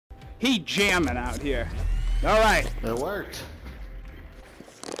He jamming out here. All right. It worked.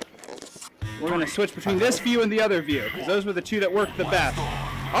 We're gonna switch between this view and the other view, because those were the two that worked the best.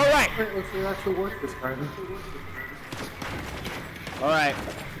 All right. Let's see it actually work this time. All right.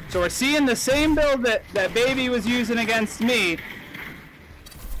 So we're seeing the same build that Baby was using against me.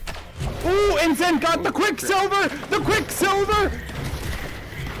 Ooh, Insenit got the Quicksilver! The Quicksilver!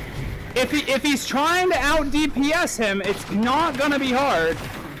 If he's trying to out DPS him, it's not gonna be hard.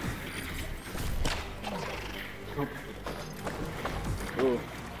 Ooh.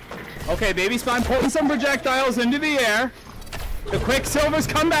 Okay, BabySpine pulling some projectiles into the air. The Quicksilver's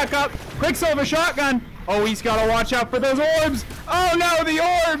come back up. Quicksilver shotgun. Oh, he's gotta watch out for those orbs. Oh no, the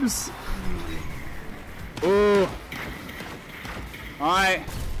orbs! Ooh. Alright.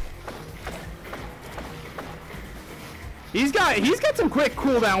 He's got some quick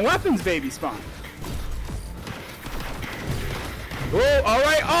cooldown weapons, BabySpine. Oh,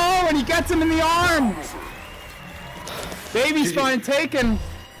 alright. Oh, and he gets him in the arms. BabySpine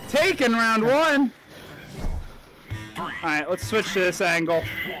taking round one. Alright, let's switch to this angle.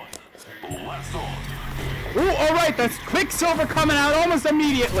 Ooh, alright, that's Quicksilver coming out almost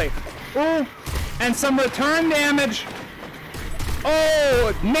immediately. Ooh, and some return damage.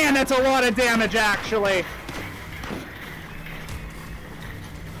 Oh, man, that's a lot of damage, actually.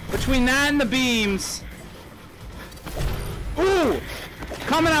 Between that and the beams. Ooh,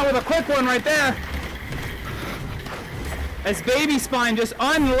 coming out with a quick one right there. As BabySpine just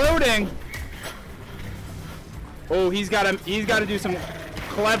unloading. Oh, he's got to do some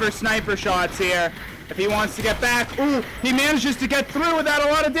clever sniper shots here if he wants to get back. Ooh, he manages to get through without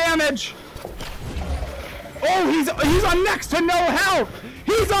a lot of damage. Oh, he's on next to no health.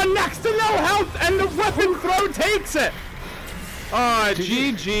 He's on next to no health, and the weapon throw takes it. Oh,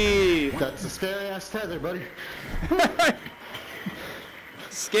 GG. That's a scary ass tether, buddy.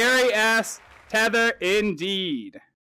 Scary ass tether indeed.